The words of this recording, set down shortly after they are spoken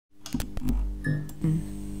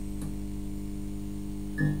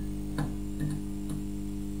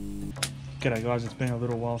G'day guys, it's been a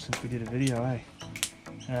little while since we did a video,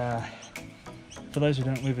 for those who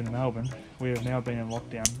don't live in Melbourne, we have now been in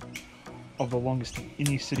lockdown of the longest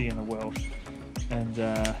inner city in the world, and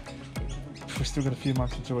we've still got a few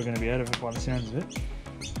months until we're going to be out of it by the sounds of it.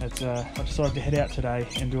 I decided to head out today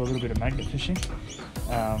and do a little bit of magnet fishing,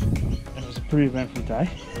 and it was a pretty eventful day.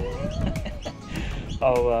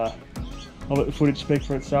 I'll let the footage speak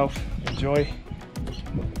for itself. Enjoy.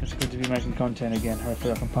 It's good to be making content again.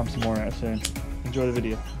 Hopefully I can pump some more out soon. Enjoy the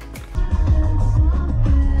video.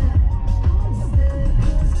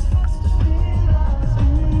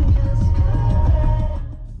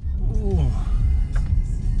 Ooh.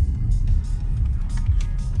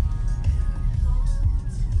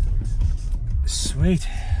 Sweet.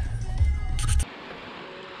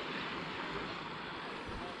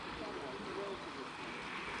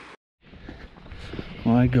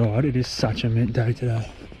 My God, it is such a mint day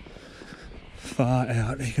today. Far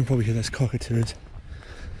out. You can probably hear those cockatoos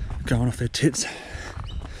going off their tits.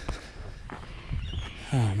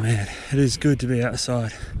 Oh man, it is good to be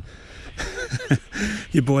outside.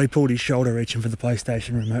 Your boy pulled his shoulder reaching for the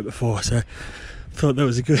PlayStation remote before, so thought that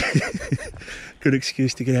was a good good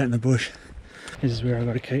excuse to get out in the bush. This is where I've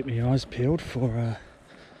got to keep my eyes peeled for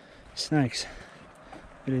snakes.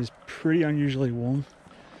 It is pretty unusually warm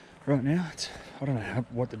right now. I don't know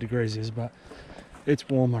what the degrees is, but it's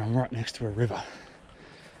warm and I'm right next to a river,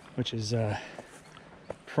 which is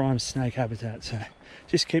prime snake habitat. So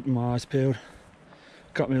just keeping my eyes peeled.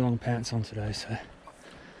 Got my long pants on today,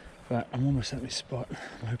 but I'm almost at this spot.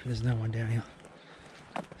 I'm hoping there's no one down here.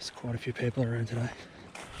 There's quite a few people around today.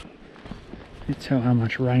 You tell how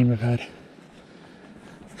much rain we've had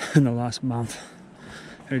in the last month.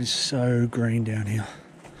 It is so green down here.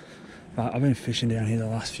 But I've been fishing down here the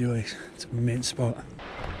last few weeks. It's a mint spot.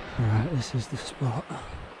 Alright, this is the spot.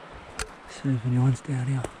 See if anyone's down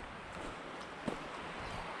here.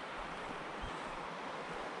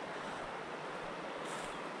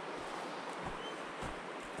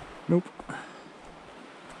 Nope.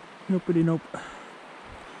 Nopey nope.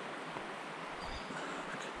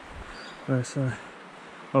 So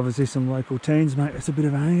obviously some local teens, mate. It's a bit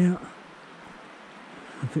of a hangout.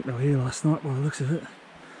 I think they were here last night by the looks of it.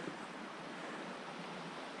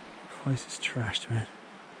 Place is trashed, man.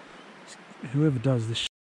 Whoever does this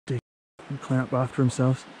shit and clean up after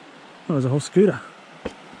themselves. Oh, there's a whole scooter.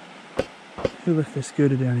 Who left their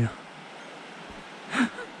scooter down here?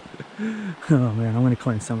 Oh man, I'm going to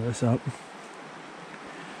clean some of this up.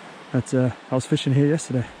 That's I was fishing here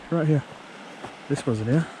yesterday, right here. This wasn't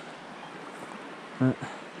here.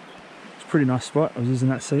 It's a pretty nice spot. I was using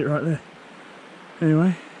that seat right there.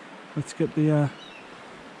 Anyway, let's get the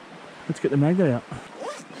magnet out.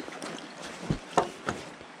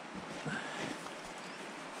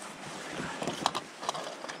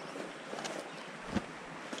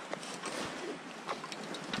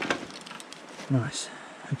 Nice.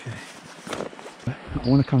 Okay. I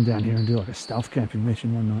want to come down here and do like a stealth camping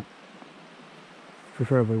mission one night.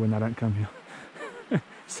 Preferably when they don't come here.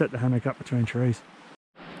 Set the hammock up between trees.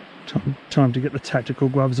 Time to get the tactical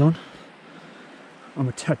gloves on. I'm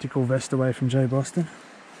a tactical vest away from J Boston.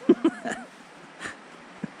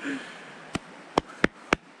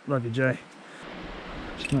 Love you, Jay.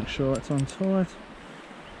 Just make sure that's on tight.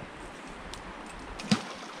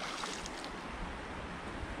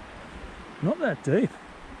 Not that deep.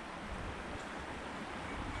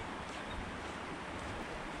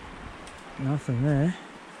 Nothing there.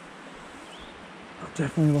 I've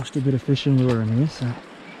definitely lost a bit of fishing lure in here, so.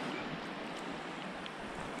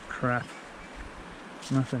 Crap.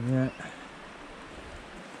 Nothing yet.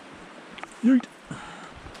 Yeet.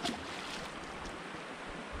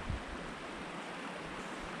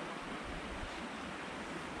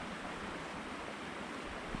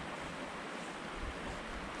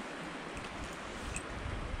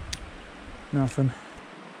 Nothing.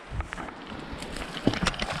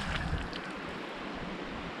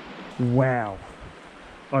 Wow.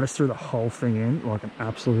 I just threw the whole thing in like an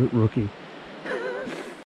absolute rookie.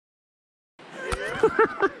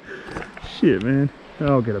 Shit, man.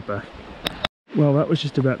 I'll get it back. Well, that was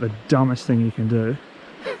just about the dumbest thing you can do.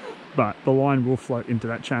 But the line will float into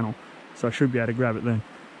that channel, so I should be able to grab it then.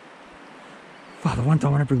 Oh, the one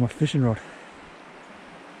time I bring my fishing rod.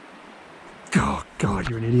 Oh, God,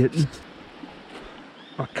 you're an idiot.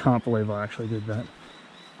 I can't believe I actually did that.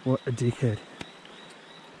 What a dickhead.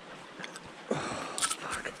 Oh,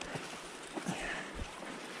 fuck.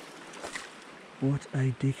 What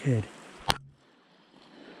a dickhead.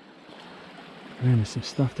 Man, there's some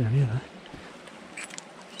stuff down here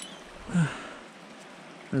though.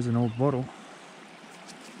 There's an old bottle.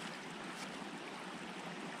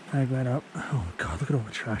 bag that up. Oh my god, look at all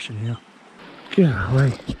the trash in here.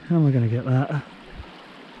 Golly, how am I going to get that?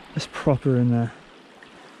 It's proper in there.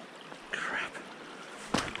 Crap.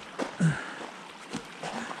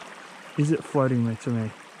 Is it floating me to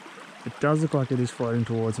me? It does look like it is floating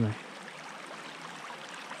towards me.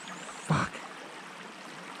 Fuck.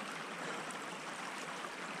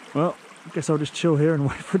 Well, I guess I'll just chill here and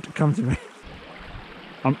wait for it to come to me.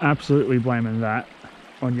 I'm absolutely blaming that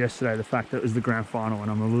on yesterday, the fact that it was the grand final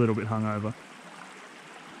and I'm a little bit hungover.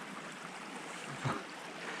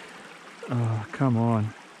 Oh, come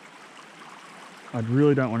on. I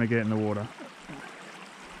really don't want to get in the water.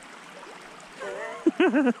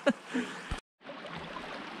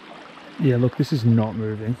 Yeah, look, this is not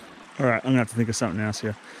moving. Alright, I'm going to have to think of something else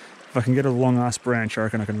here. If I can get a long ass branch, I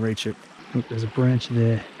reckon I can reach it. Look, there's a branch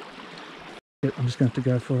there. Yep, I'm just going to have to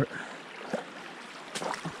go for it.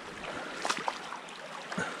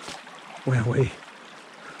 Wowee.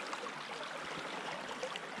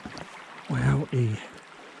 Wowee.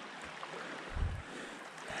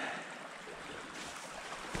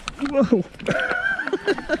 Whoa!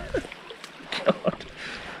 God.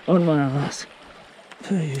 On my ass.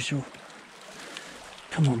 Per usual.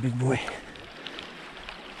 Come on, big boy.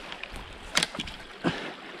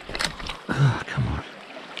 Oh, come on.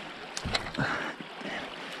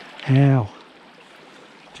 How?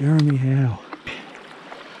 Jeremy, how?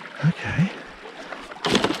 Okay.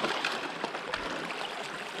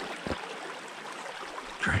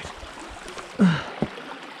 Great.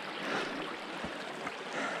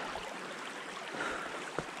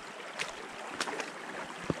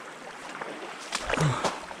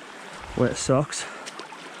 Wet socks.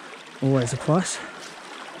 Always a plus.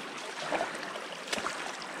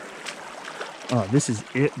 Oh, this is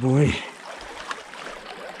it, boy.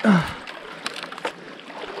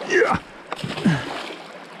 Yeah.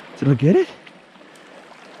 Did I get it?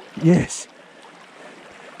 Yes.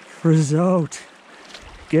 Result.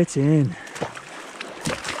 Get in.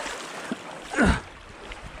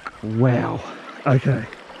 Wow. Okay.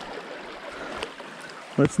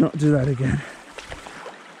 Let's not do that again.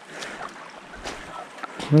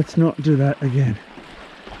 Let's not do that again.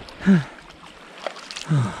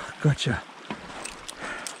 Oh, gotcha.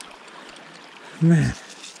 Man,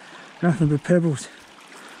 nothing but pebbles.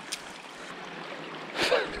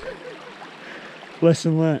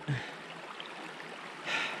 Lesson learnt.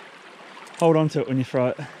 Hold on to it when you throw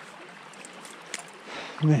it.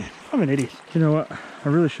 Man, I'm an idiot. You know what? I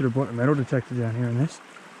really should have brought a metal detector down here in this.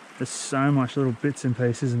 There's so much little bits and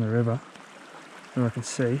pieces in the river that I can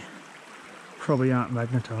see. Probably aren't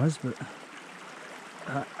magnetised, but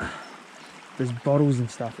there's bottles and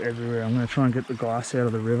stuff everywhere. I'm going to try and get the glass out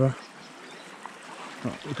of the river.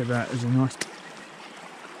 Oh, look at that, there's a nice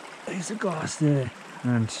piece of glass there.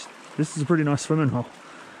 And this is a pretty nice swimming hole.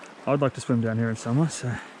 I'd like to swim down here in summer,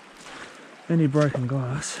 so any broken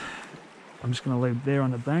glass, I'm just going to leave there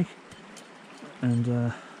on the bank, and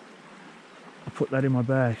I'll put that in my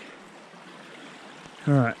bag.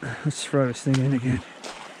 Alright, let's throw this thing in again.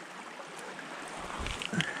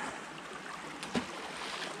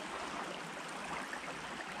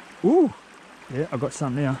 Ooh! Yeah, I got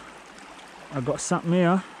something here. I got something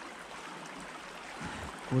here.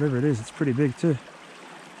 Whatever it is, it's pretty big too.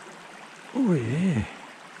 Oh yeah.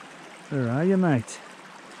 Where are you, mate?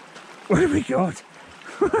 What have we got?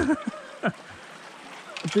 A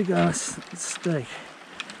big ass steak.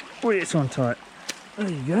 Oh yeah, it's on tight. There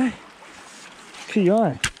you go.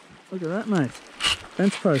 PI. Look at that, mate.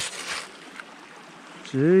 Fence post.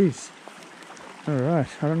 Jeez. Alright,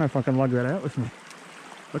 I don't know if I can lug that out with me.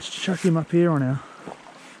 Let's chuck him up here on our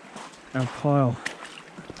pile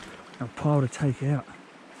to take out.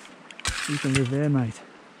 You can live there, mate.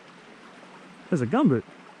 There's a gumboot.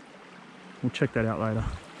 We'll check that out later.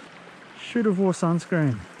 Should have wore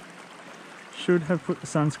sunscreen. Should have put the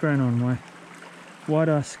sunscreen on. My white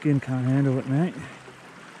ass skin can't handle it, mate.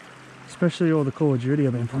 Especially all the Call of Duty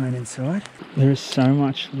I've been playing inside. There is so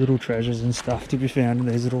much little treasures and stuff to be found in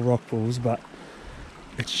these little rock pools, but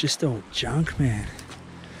it's just all junk, man.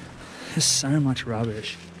 There's so much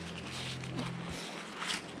rubbish.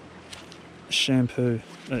 Shampoo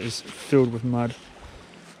that is filled with mud.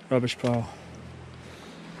 Rubbish pile.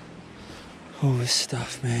 All this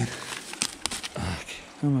stuff, man. Fuck.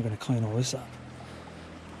 How am I going to clean all this up?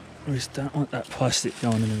 I just don't want that plastic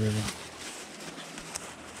going in the river.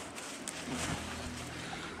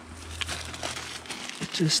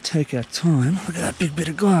 Just take our time. Look at that big bit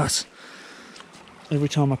of glass. Every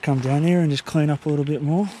time I come down here and just clean up a little bit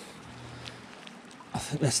more, I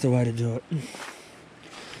think that's the way to do it.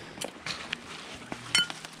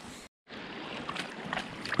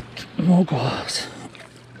 More glass.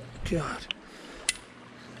 God.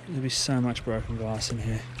 There'll be so much broken glass in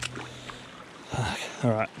here.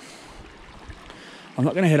 Alright. I'm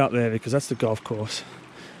not going to head up there because that's the golf course.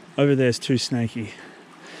 Over there is too snaky.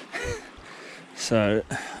 So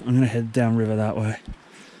I'm going to head downriver that way.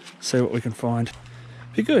 See what we can find.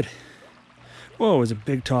 Be good. Whoa, there's a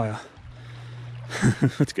big tyre.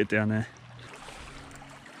 Let's get down there.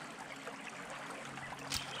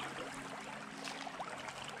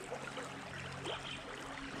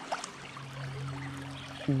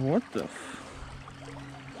 What the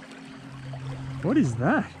what is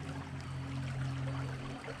that?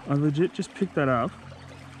 I legit just picked that up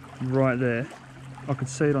right there. I could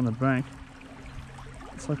see it on the bank.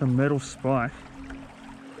 It's like a metal spike.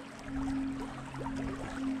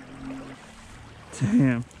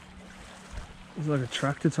 Damn. It's like a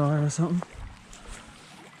tractor tire or something.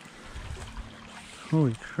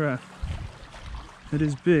 Holy crap. It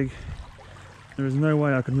is big. There is no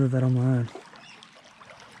way I could move that on my own.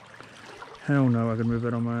 Hell no, I could move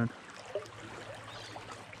that on my own.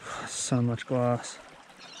 So much glass.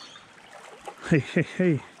 Hey, hey,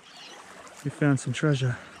 hey. We found some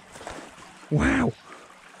treasure. Wow.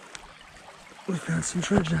 We found some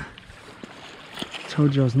treasure.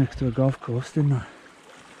 Told you I was next to a golf course, didn't I?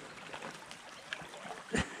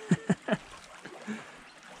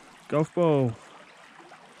 Golf ball.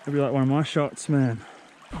 That'd be like one of my shots, man.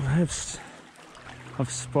 I've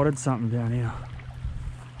spotted something down here.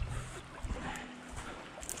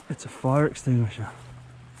 It's a fire extinguisher.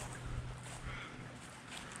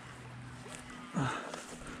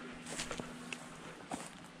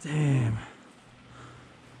 Damn.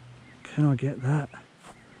 Can I get that?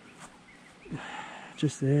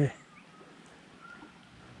 Just there.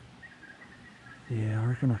 Yeah, I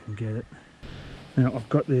reckon I can get it. Now I've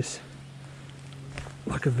got this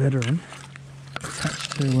like a veteran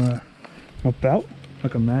attached to my belt,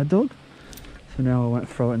 like a mad dog. So now I won't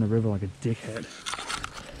throw it in the river like a dickhead.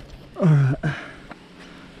 Alright.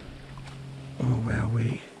 Oh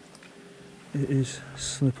wowee. It is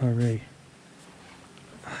slippery.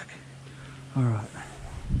 Fuck. Alright.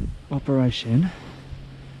 Operation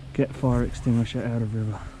get fire extinguisher out of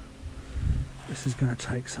river. This is going to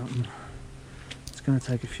take something. It's going to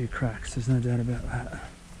take a few cracks, there's no doubt about that.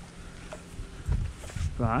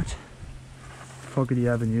 But Fogarty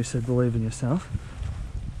Avenue said believe in yourself.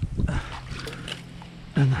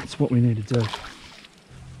 And that's what we need to do.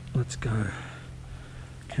 Let's go.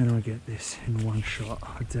 Can I get this in one shot?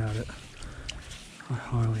 I doubt it. I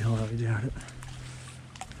highly, highly doubt it.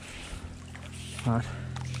 But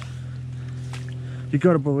you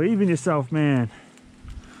got to believe in yourself, man.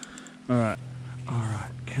 Alright.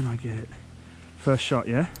 Alright. Can I get it? First shot,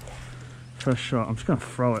 yeah? First shot. I'm just going to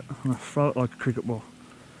throw it. I'm going to throw it like a cricket ball.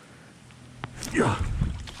 Yeah.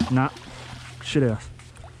 Nah. Shit house.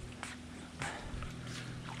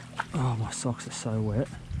 Oh, my socks are so wet.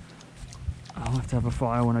 I'll have to have a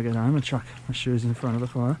fire when I get home and chuck my shoes in front of the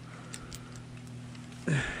fire.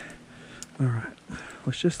 Alright.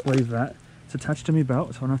 Let's just leave that. It's attached to my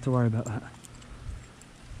belt, so I don't have to worry about that.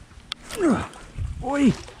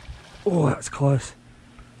 Oi! Oh, that's close.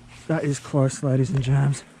 That is close, ladies and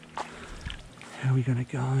germs. How are we going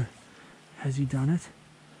to go? Has he done it?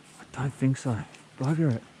 I don't think so.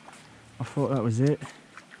 Bugger it. I thought that was it.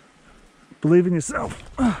 Believe in yourself.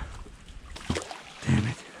 Damn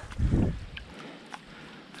it.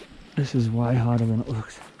 This is way harder than it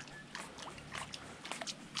looks.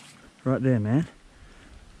 Right there, man.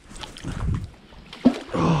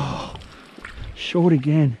 Oh, short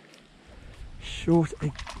again. Short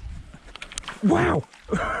again. Wow!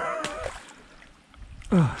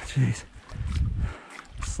 Oh, jeez.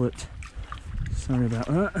 Slipped. Sorry about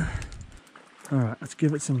that. Alright, let's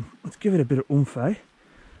give it a bit of oomph, eh?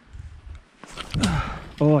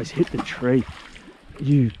 Oh, he's hit the tree.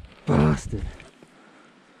 You bastard.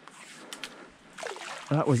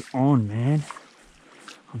 That was on, man.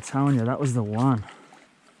 I'm telling you, that was the one.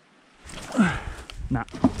 Nah.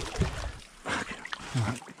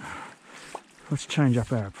 Alright. Let's change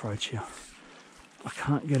up our approach here. I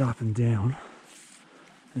can't get up and down.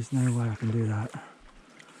 There's no way I can do that.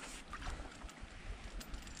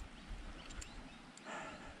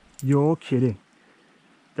 You're kidding.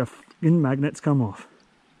 The fucking magnets come off.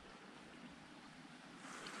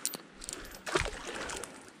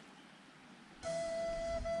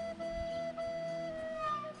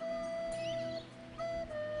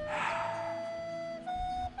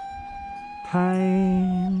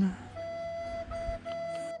 Pain.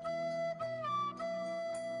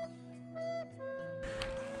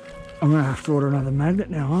 I'm gonna have to order another magnet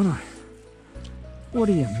now, aren't I? What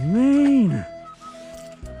do you mean?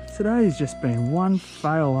 It's Today has just been one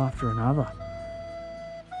fail after another.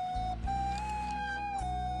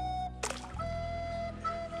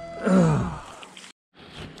 Ugh.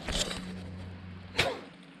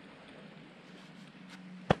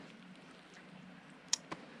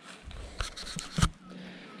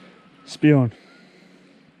 Spewing.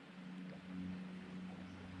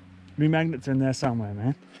 My magnets are in there somewhere,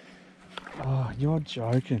 man. Oh, you're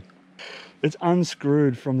joking. It's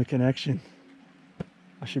unscrewed from the connection.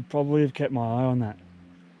 I should probably have kept my eye on that.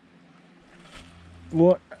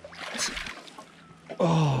 What?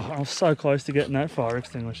 Oh, I was so close to getting that fire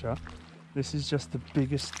extinguisher. This is just the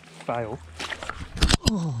biggest fail.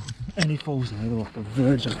 Oh, and he falls over like a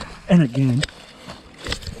virgin. And again.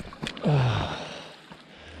 Oh.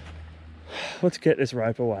 Let's get this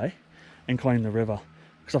rope away and clean the river.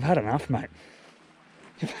 Because I've had enough, mate.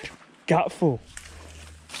 Gutful.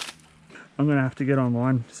 I'm going to have to get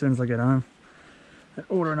online as soon as I get home and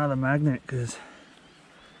order another magnet, because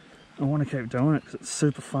I want to keep doing it because it's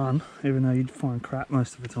super fun, even though you'd find crap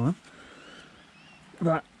most of the time.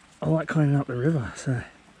 But I like cleaning up the river, so.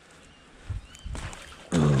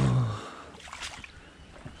 Oh.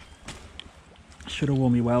 Should have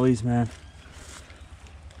worn my wellies, man.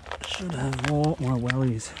 Should have worn my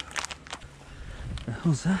wellies. What the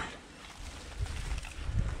hell's that?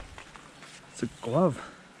 It's a glove.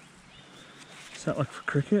 Is that like for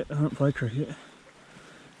cricket? I don't play cricket.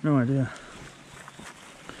 No idea.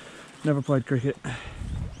 Never played cricket.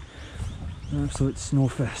 An absolute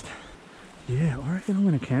snorefest. Yeah, I reckon I'm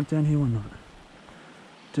going to camp down here one night.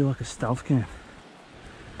 Do like a stealth camp.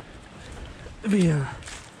 It'd be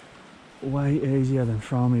way easier than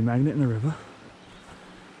throwing me magnet in the river.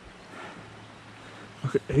 I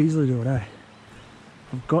could easily do it, eh?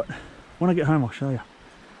 I've got, when I get home I'll show you.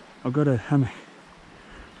 I've got a hammock.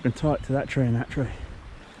 I can tie it to that tree and that tree.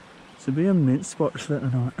 So it'd be a mint spot for that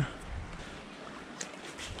tonight.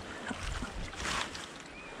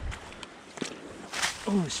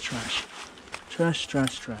 Oh, it's trash. Trash,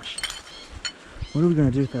 trash, trash. What are we going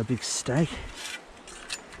to do with that big steak?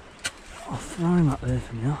 I'll throw him up there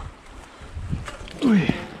for now.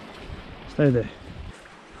 Stay there.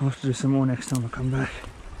 I'll have to do some more next time I come back.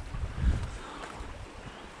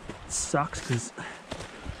 It sucks because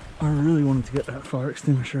I really wanted to get that fire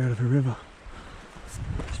extinguisher out of the river.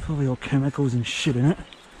 There's probably all chemicals and shit in it.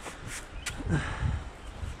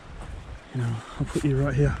 You know, I'll put you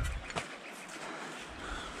right here.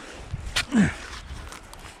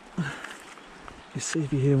 You see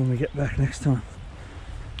if you're here when we get back next time.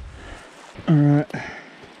 Alright.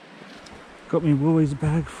 Got me Woolies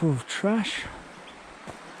bag full of trash.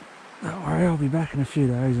 Don't worry, I'll be back in a few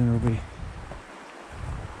days and it'll be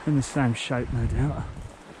in the same shape, no doubt.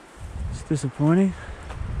 It's disappointing.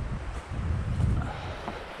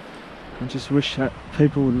 I just wish that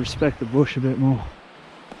people would respect the bush a bit more.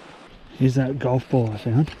 Here's that golf ball I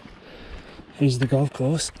found. Here's the golf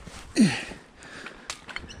course. There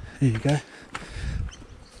you go.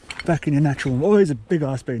 Back in your natural. Oh, there's a big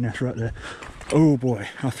ass bee nest right there. Oh boy,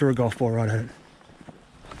 I threw a golf ball right at it.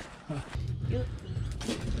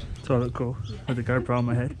 So I look cool with the GoPro on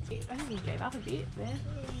my head. I think you gave up a bit there.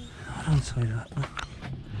 I don't say that.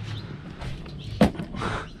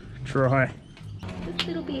 Try. Just a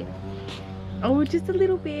little bit. Oh, just a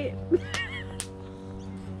little bit.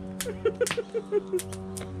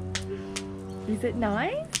 Is it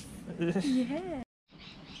nice? Yeah.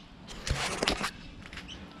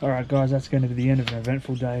 Alright guys, that's going to be the end of an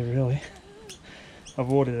eventful day really.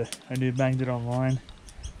 I've ordered a new magnet online,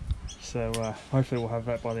 so hopefully we'll have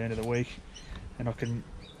that by the end of the week, and I can,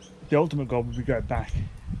 the ultimate goal would be go back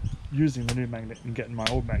using the new magnet and getting my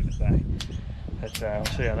old magnet back. But we'll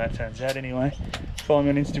see how that turns out anyway. Follow me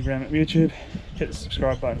on Instagram at Muitube, hit the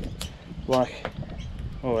subscribe button, like,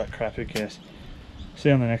 all that crap, who cares. See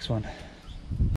you on the next one.